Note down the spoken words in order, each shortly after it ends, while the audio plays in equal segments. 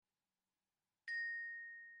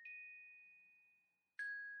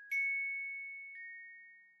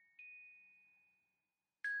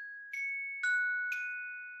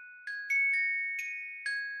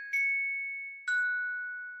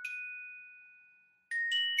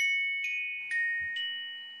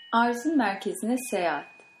Arzin merkezine seyahat.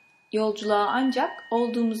 Yolculuğa ancak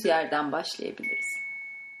olduğumuz yerden başlayabiliriz.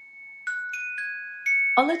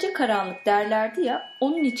 Alaca karanlık derlerdi ya,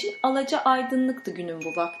 onun için alaca aydınlıktı günün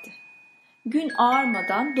bu vakti. Gün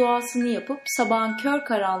ağarmadan duasını yapıp sabahın kör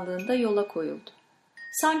karanlığında yola koyuldu.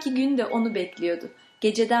 Sanki gün de onu bekliyordu.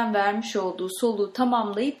 Geceden vermiş olduğu soluğu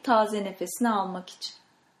tamamlayıp taze nefesini almak için.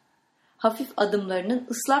 Hafif adımlarının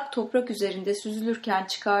ıslak toprak üzerinde süzülürken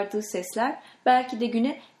çıkardığı sesler belki de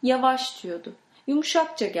güne yavaş diyordu.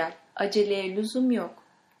 Yumuşakça gel, aceleye lüzum yok.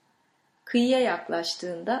 Kıyıya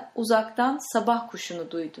yaklaştığında uzaktan sabah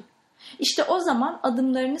kuşunu duydu. İşte o zaman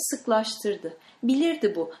adımlarını sıklaştırdı.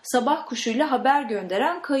 Bilirdi bu, sabah kuşuyla haber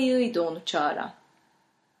gönderen kayığıydı onu çağıran.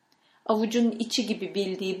 Avucunun içi gibi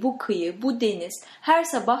bildiği bu kıyı, bu deniz her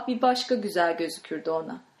sabah bir başka güzel gözükürdü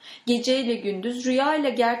ona. Geceyle gündüz, rüyayla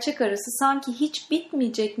gerçek arası sanki hiç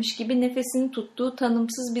bitmeyecekmiş gibi nefesini tuttuğu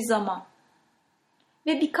tanımsız bir zaman.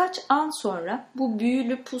 Ve birkaç an sonra bu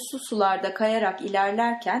büyülü puslu sularda kayarak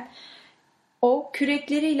ilerlerken o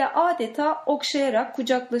kürekleriyle adeta okşayarak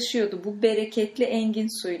kucaklaşıyordu bu bereketli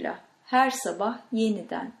engin suyla. Her sabah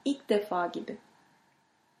yeniden, ilk defa gibi.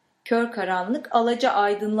 Kör karanlık alaca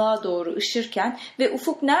aydınlığa doğru ışırken ve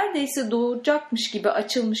ufuk neredeyse doğacakmış gibi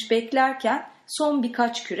açılmış beklerken son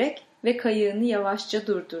birkaç kürek ve kayığını yavaşça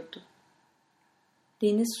durdurdu.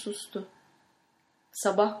 Deniz sustu.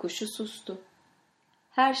 Sabah kuşu sustu.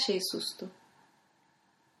 Her şey sustu.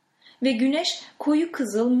 Ve güneş koyu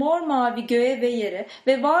kızıl, mor mavi göğe ve yere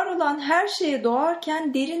ve var olan her şeye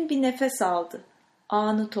doğarken derin bir nefes aldı.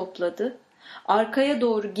 Anı topladı. Arkaya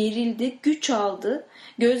doğru gerildi, güç aldı,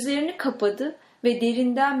 gözlerini kapadı ve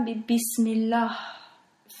derinden bir Bismillah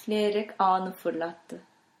üfleyerek ağını fırlattı.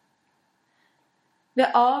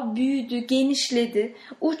 Ve ağ büyüdü, genişledi,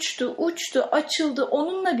 uçtu, açıldı,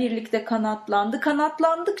 onunla birlikte kanatlandı,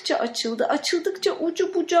 kanatlandıkça açıldı, açıldıkça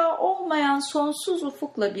ucu bucağı olmayan sonsuz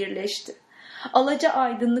ufukla birleşti. Alaca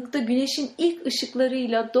aydınlıkta güneşin ilk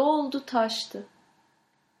ışıklarıyla doldu taştı.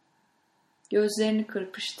 Gözlerini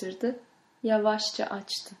kırpıştırdı. Yavaşça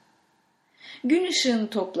açtı. Gün ışığını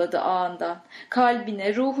topladı ağından.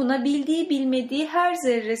 Kalbine, ruhuna, bildiği bilmediği her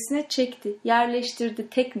zerresine çekti, yerleştirdi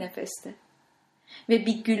tek nefeste. Ve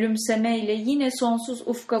bir gülümsemeyle yine sonsuz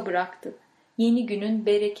ufka bıraktı. Yeni günün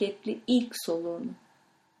bereketli ilk soluğunu.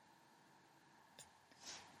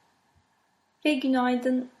 Ve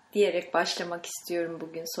günaydın diyerek başlamak istiyorum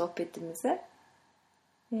bugün sohbetimize.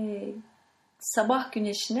 Sabah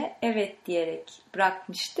güneşine evet diyerek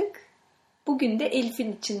bırakmıştık. Bugün de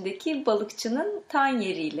Elif'in içindeki balıkçının tan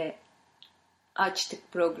yeriyle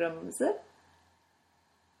açtık programımızı.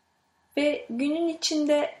 Ve günün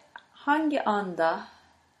içinde hangi anda,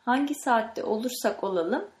 hangi saatte olursak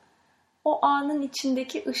olalım, o anın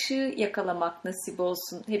içindeki ışığı yakalamak nasip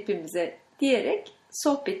olsun hepimize diyerek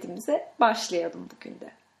sohbetimize başlayalım bugün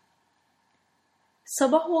de.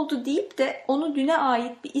 Sabah oldu deyip de onu düne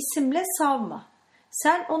ait bir isimle savma.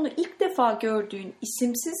 Sen onu ilk defa gördüğün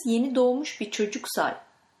isimsiz yeni doğmuş bir çocuk say,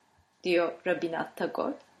 diyor Rabindranath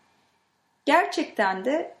Tagore. Gerçekten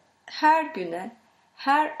de her güne,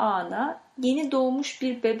 her ana yeni doğmuş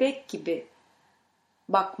bir bebek gibi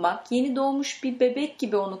bakmak, yeni doğmuş bir bebek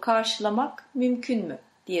gibi onu karşılamak mümkün mü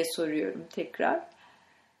diye soruyorum tekrar.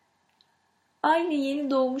 Aynı yeni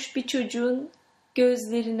doğmuş bir çocuğun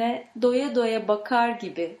gözlerine doya doya bakar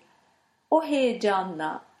gibi o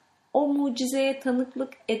heyecanla, o mucizeye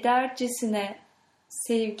tanıklık edercesine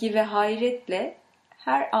sevgi ve hayretle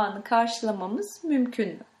her anı karşılamamız mümkün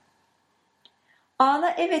mü?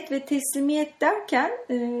 Ana evet ve teslimiyet derken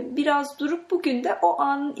biraz durup bugün de o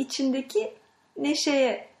anın içindeki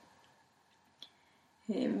neşeye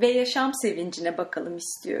ve yaşam sevincine bakalım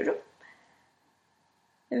istiyorum.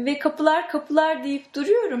 Ve kapılar kapılar deyip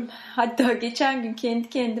duruyorum. Hatta geçen gün kendi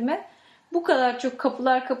kendime bu kadar çok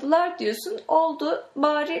kapılar kapılar diyorsun, oldu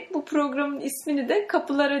bari bu programın ismini de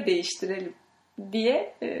kapılara değiştirelim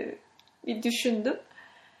diye bir düşündüm.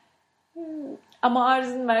 Ama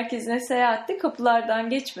arzin merkezine seyahatte kapılardan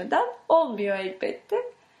geçmeden olmuyor elbette.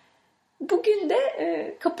 Bugün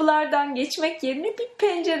de kapılardan geçmek yerine bir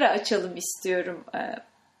pencere açalım istiyorum.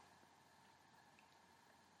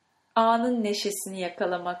 Anın neşesini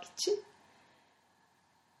yakalamak için.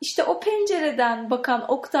 İşte o pencereden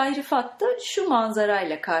bakan Oktay Rıfat da şu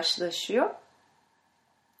manzarayla karşılaşıyor.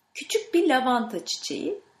 Küçük bir lavanta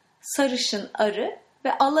çiçeği, sarışın arı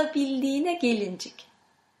ve alabildiğine gelincik.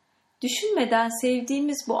 Düşünmeden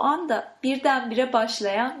sevdiğimiz bu anda birdenbire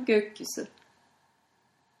başlayan gökyüzü.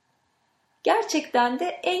 Gerçekten de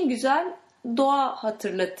en güzel doğa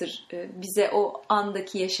hatırlatır bize o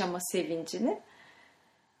andaki yaşama sevincini.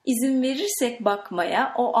 izin verirsek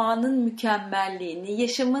bakmaya, o anın mükemmelliğini,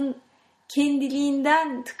 yaşamın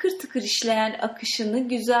kendiliğinden tıkır tıkır işleyen akışını,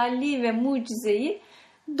 güzelliği ve mucizeyi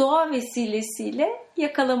doğa vesilesiyle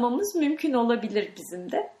yakalamamız mümkün olabilir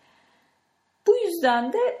bizim de. Bu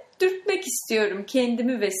yüzden de dürtmek istiyorum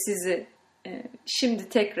kendimi ve sizi şimdi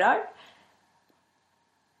tekrar.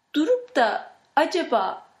 Durup da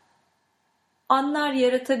acaba anlar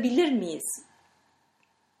yaratabilir miyiz?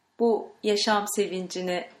 Bu yaşam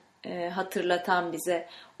sevincini hatırlatan bize.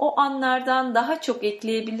 O anlardan daha çok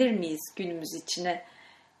ekleyebilir miyiz günümüz içine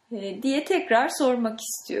diye tekrar sormak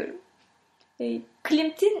istiyorum.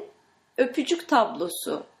 Klimt'in öpücük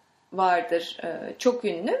tablosu vardır, çok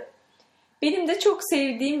ünlü. Benim de çok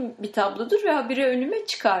sevdiğim bir tablodur ve habire önüme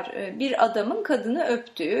çıkar. Bir adamın kadını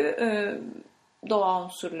öptüğü, doğa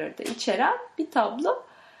unsurları da içeren bir tablo.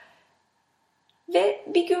 Ve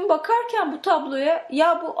bir gün bakarken bu tabloya,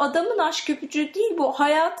 ya bu adamın aşk öpücüğü değil, bu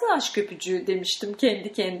hayatın aşk öpücüğü demiştim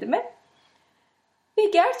kendi kendime. Ve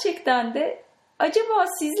gerçekten de acaba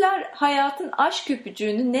sizler hayatın aşk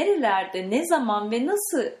öpücüğünü nerelerde, ne zaman ve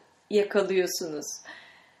nasıl yakalıyorsunuz?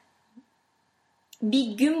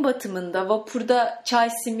 Bir gün batımında vapurda çay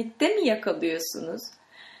simitte mi yakalıyorsunuz?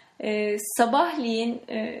 Sabahleyin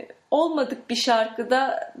olmadık bir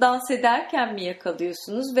şarkıda dans ederken mi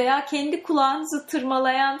yakalıyorsunuz? Veya kendi kulağınızı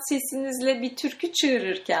tırmalayan sesinizle bir türkü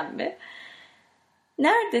çığırırken mi?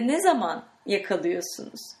 Nerede, ne zaman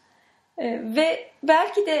yakalıyorsunuz? Ve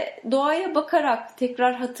belki de doğaya bakarak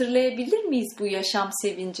tekrar hatırlayabilir miyiz bu yaşam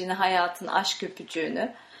sevincini, hayatın aşk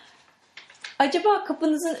öpücüğünü? Acaba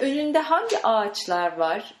kapınızın önünde hangi ağaçlar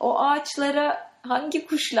var? O ağaçlara hangi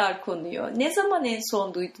kuşlar konuyor? Ne zaman en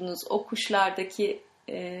son duydunuz o kuşlardaki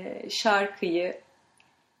şarkıyı?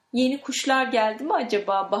 Yeni kuşlar geldi mi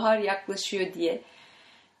acaba bahar yaklaşıyor diye?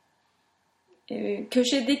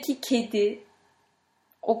 Köşedeki kedi,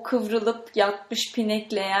 o kıvrılıp yatmış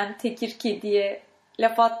pinekleyen tekir kediye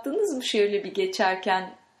laf attınız mı şöyle bir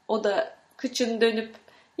geçerken? O da kıçını dönüp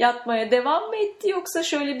yatmaya devam mı etti, yoksa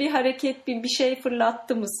şöyle bir hareket, bir şey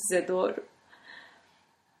fırlattı mı size doğru?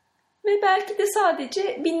 Ve belki de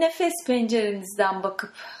sadece bir nefes pencerenizden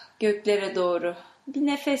bakıp göklere doğru, bir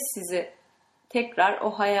nefes sizi tekrar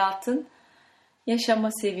o hayatın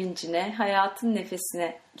yaşama sevincine, hayatın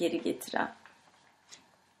nefesine geri getiren.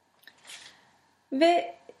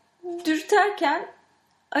 Ve dürterken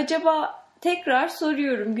acaba tekrar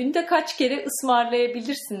soruyorum, günde kaç kere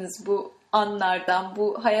ısmarlayabilirsiniz bu anlardan,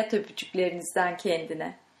 bu hayat öpücüklerinizden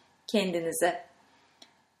kendinize?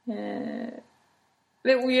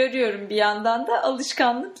 Ve uyarıyorum, bir yandan da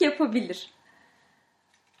alışkanlık yapabilir.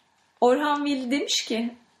 Orhan Veli demiş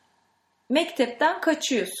ki, mektepten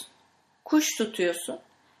kaçıyorsun, kuş tutuyorsun,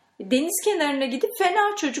 deniz kenarına gidip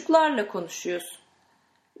fena çocuklarla konuşuyorsun,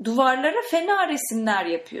 duvarlara fena resimler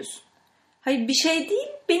yapıyorsun. Hayır, bir şey değil,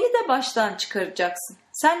 beni de baştan çıkaracaksın.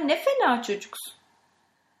 Sen ne fena çocuksun.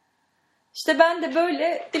 İşte ben de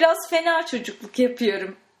böyle biraz fena çocukluk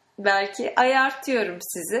yapıyorum. Belki ayartıyorum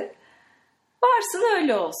sizi. Varsın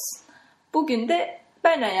öyle olsun. Bugün de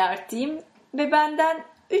ben ayartayım ve benden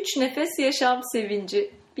 3 nefes yaşam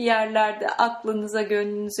sevinci bir yerlerde aklınıza,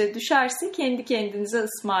 gönlünüze düşerse kendi kendinize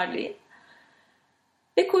ısmarlayın.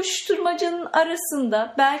 Ve koşuşturmacanın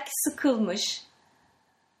arasında belki sıkılmış,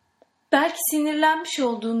 belki sinirlenmiş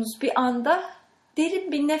olduğunuz bir anda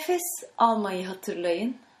derin bir nefes almayı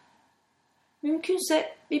hatırlayın.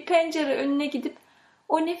 Mümkünse bir pencere önüne gidip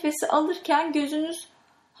o nefesi alırken gözünüz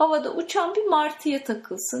havada uçan bir martıya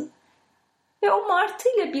takılsın. Ve o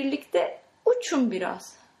martıyla birlikte uçun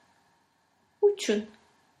biraz. Uçun.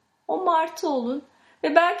 O martı olun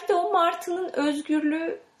ve belki de o martının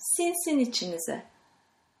özgürlüğü sinsin içinize.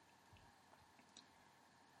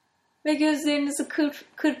 Ve gözlerinizi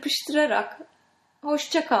kırpıştırarak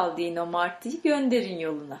hoşça kal deyin, o martıyı gönderin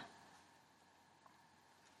yoluna.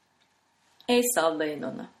 El sallayın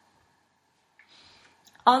ona.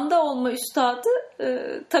 Anda olma üstadı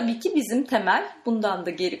tabii ki bizim Temel. Bundan da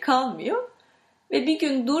geri kalmıyor. Ve bir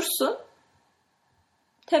gün dursun,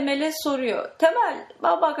 Temel'e soruyor. Temel,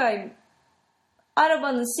 bak bakayım,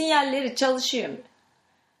 arabanın sinyalleri çalışıyor mu?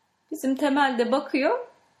 Bizim Temel de bakıyor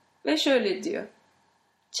ve şöyle diyor.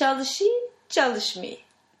 Çalışıyor, çalışmıyor.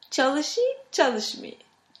 Çalışıyor, çalışmıyor.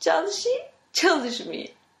 Çalışıyor, çalışmıyor.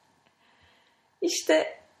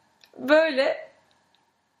 İşte böyle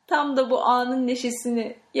tam da bu anın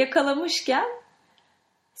neşesini yakalamışken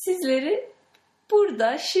sizleri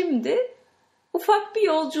burada şimdi ufak bir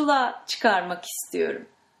yolculuğa çıkarmak istiyorum.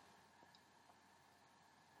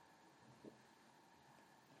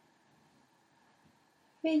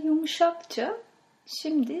 Ve yumuşakça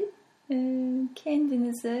şimdi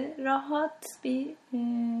kendinize rahat bir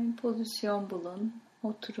pozisyon bulun.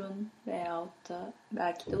 Oturun veyahut da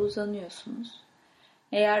belki de uzanıyorsunuz.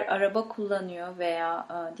 Eğer araba kullanıyor veya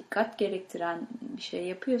dikkat gerektiren bir şey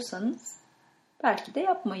yapıyorsanız belki de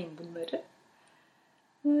yapmayın bunları.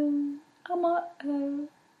 Ama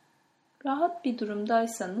rahat bir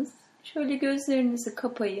durumdaysanız şöyle gözlerinizi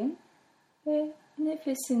kapayın ve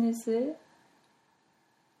nefesinizi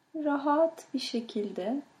rahat bir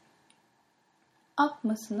şekilde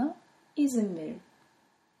akmasına izin verin.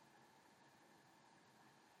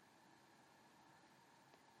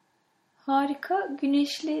 Harika,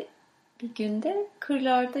 güneşli bir günde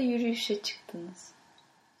kırlarda yürüyüşe çıktınız.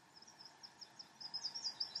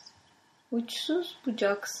 Uçsuz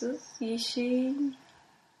bucaksız yeşil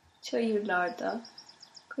çayırlarda,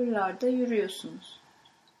 kırlarda yürüyorsunuz.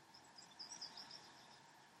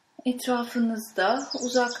 Etrafınızda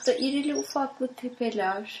uzakta irili ufaklı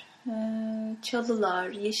tepeler, çalılar,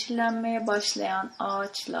 yeşillenmeye başlayan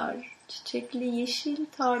ağaçlar, çiçekli yeşil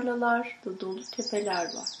tarlalarla dolu tepeler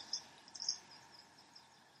var.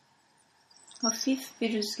 Hafif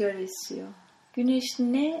bir rüzgar esiyor. Güneş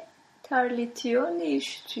ne terletiyor ne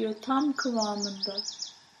üşütüyor, tam kıvamında.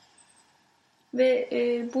 Ve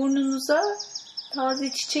burnunuza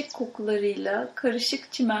taze çiçek kokularıyla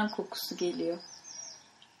karışık çimen kokusu geliyor.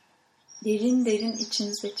 Derin derin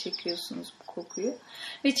içinize çekiyorsunuz bu kokuyu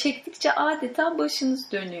ve çektikçe adeta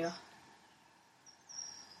başınız dönüyor.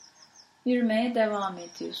 Yürümeye devam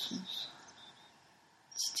ediyorsunuz.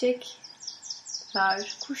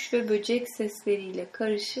 Çiçekler, kuş ve böcek sesleriyle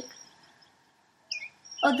karışık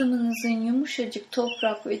adımınızın yumuşacık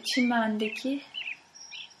toprak ve çimendeki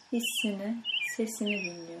hissini, sesini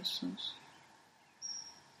dinliyorsunuz.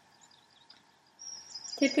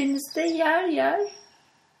 Tepenizde yer yer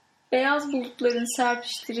beyaz bulutların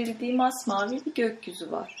serpiştirildiği masmavi bir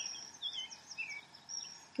gökyüzü var.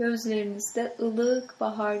 Gözlerinizde ılık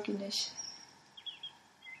bahar güneşi.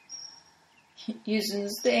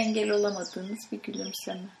 Yüzünüzde engel olamadığınız bir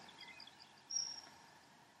gülümseme.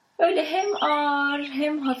 Öyle hem ağır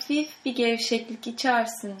hem hafif bir gevşeklik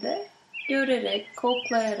içerisinde görerek,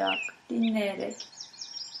 koklayarak, dinleyerek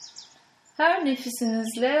her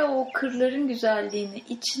nefesinizle o kırların güzelliğini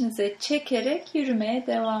içinize çekerek yürümeye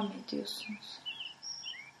devam ediyorsunuz.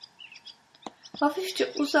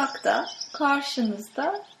 Hafifçe uzakta,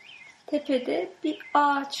 karşınızda tepede bir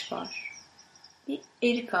ağaç var. Bir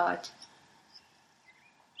erik ağacı.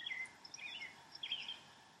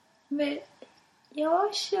 Ve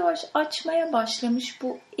yavaş yavaş açmaya başlamış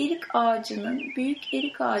bu erik ağacının, büyük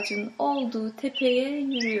erik ağacının olduğu tepeye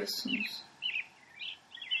yürüyorsunuz.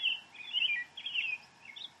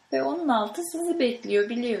 Ve onun altı sizi bekliyor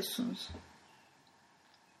biliyorsunuz.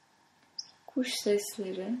 Kuş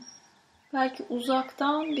sesleri, belki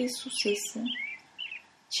uzaktan bir su sesi,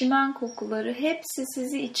 çimen kokuları hepsi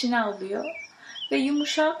sizi içine alıyor. Ve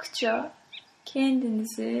yumuşakça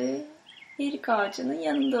kendinizi erik ağacının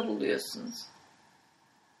yanında buluyorsunuz.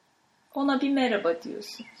 Ona bir merhaba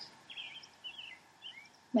diyorsunuz.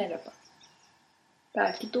 Merhaba.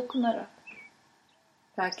 Belki dokunarak,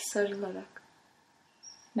 belki sarılarak.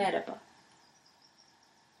 Merhaba.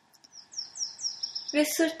 Ve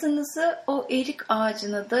sırtınızı o erik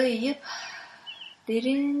ağacına dayayıp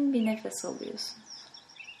derin bir nefes alıyorsunuz.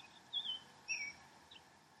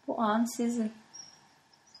 Bu an sizin.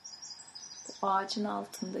 Bu ağacın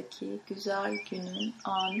altındaki güzel günün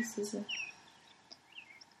anı sizin.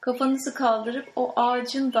 Kafanızı kaldırıp o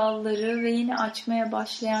ağacın dalları ve yine açmaya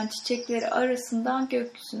başlayan çiçekleri arasından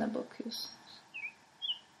gökyüzüne bakıyorsunuz.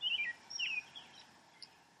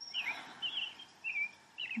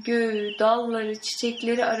 Göğü, dalları,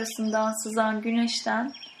 çiçekleri arasından sızan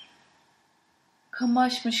güneşten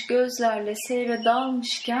kamaşmış gözlerle seyre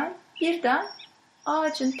dalmışken birden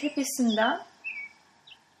ağacın tepesinden,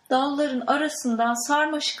 dalların arasından,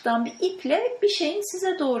 sarmaşıktan bir iple bir şeyin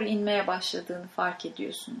size doğru inmeye başladığını fark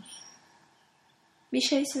ediyorsunuz. Bir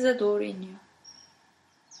şey size doğru iniyor.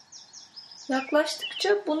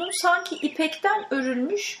 Yaklaştıkça bunun sanki ipekten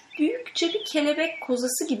örülmüş büyükçe bir kelebek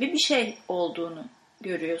kozası gibi bir şey olduğunu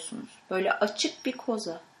görüyorsunuz. Böyle açık bir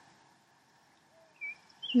koza.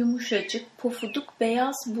 Yumuşacık, pofuduk,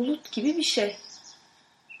 beyaz bulut gibi bir şey.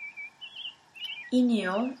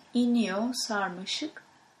 İniyor sarmaşık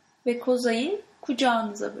ve kozayı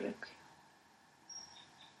kucağınıza bırakıyor.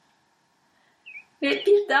 Ve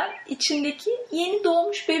birden içindeki yeni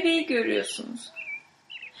doğmuş bebeği görüyorsunuz.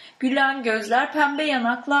 Gülen gözler, pembe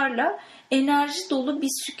yanaklarla enerji dolu bir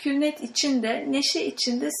sükunet içinde, neşe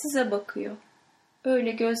içinde size bakıyor.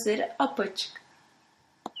 Öyle gözleri apaçık.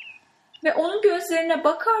 Ve onun gözlerine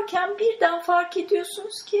bakarken birden fark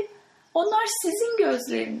ediyorsunuz ki Onlar sizin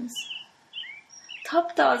gözleriniz.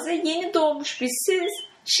 Taptaze yeni doğmuş bir siz,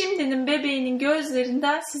 şimdinin bebeğinin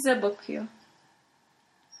gözlerinden size bakıyor.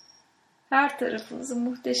 Her tarafınızı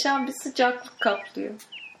muhteşem bir sıcaklık kaplıyor.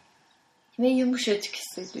 Ve yumuşacık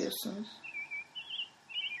hissediyorsunuz.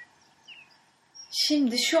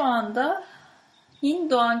 Şimdi şu anda yeni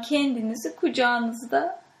doğan kendinizi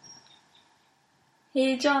kucağınızda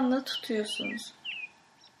heyecanla tutuyorsunuz.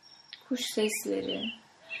 Kuş sesleri,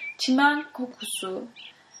 çimen kokusu,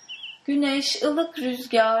 güneş, ılık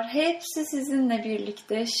rüzgar hepsi sizinle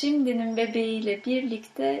birlikte, şimdinin bebeğiyle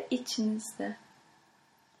birlikte içinizde.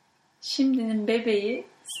 Şimdinin bebeği,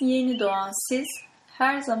 yeni doğan siz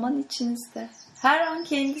her zaman içinizde. Her an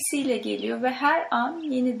kendisiyle geliyor ve her an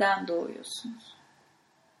yeniden doğuyorsunuz.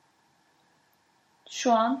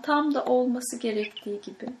 Şu an tam da olması gerektiği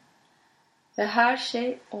gibi ve her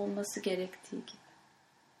şey olması gerektiği gibi.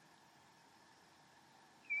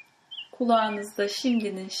 Kulağınızda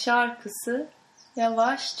şimdinin şarkısı,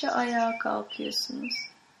 yavaşça ayağa kalkıyorsunuz.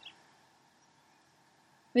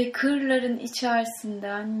 Ve kırların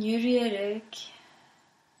içerisinden yürüyerek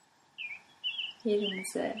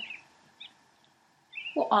yerinize,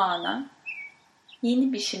 bu ana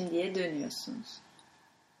yeni bir şimdiye dönüyorsunuz.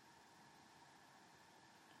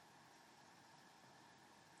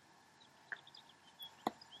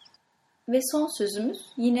 Ve son sözümüz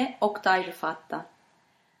yine Oktay Rıfat'tan.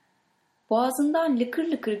 Boğazından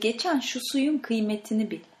lıkır lıkır geçen şu suyun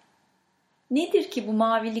kıymetini bil. Nedir ki bu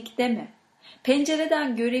mavilik deme.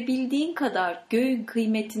 Pencereden görebildiğin kadar göğün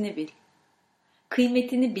kıymetini bil.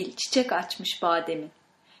 Kıymetini bil çiçek açmış bademin.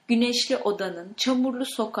 Güneşli odanın, çamurlu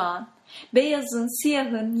sokağın, beyazın,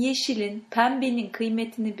 siyahın, yeşilin, pembenin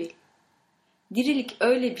kıymetini bil. Dirilik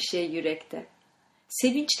öyle bir şey yürekte.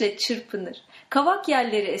 Sevinçle çırpınır, kavak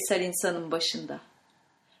yerleri eser insanın başında.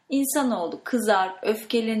 İnsanoğlu kızar,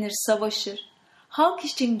 öfkelenir, savaşır. Halk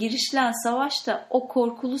için girişilen savaşta o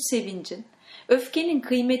korkulu sevincin, öfkenin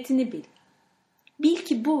kıymetini bil. Bil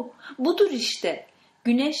ki budur işte.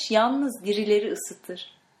 Güneş yalnız dirileri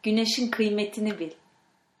ısıtır. Güneşin kıymetini bil.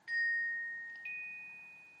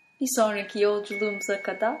 Bir sonraki yolculuğumuza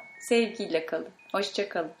kadar sevgiyle kalın. Hoşça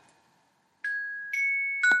kalın.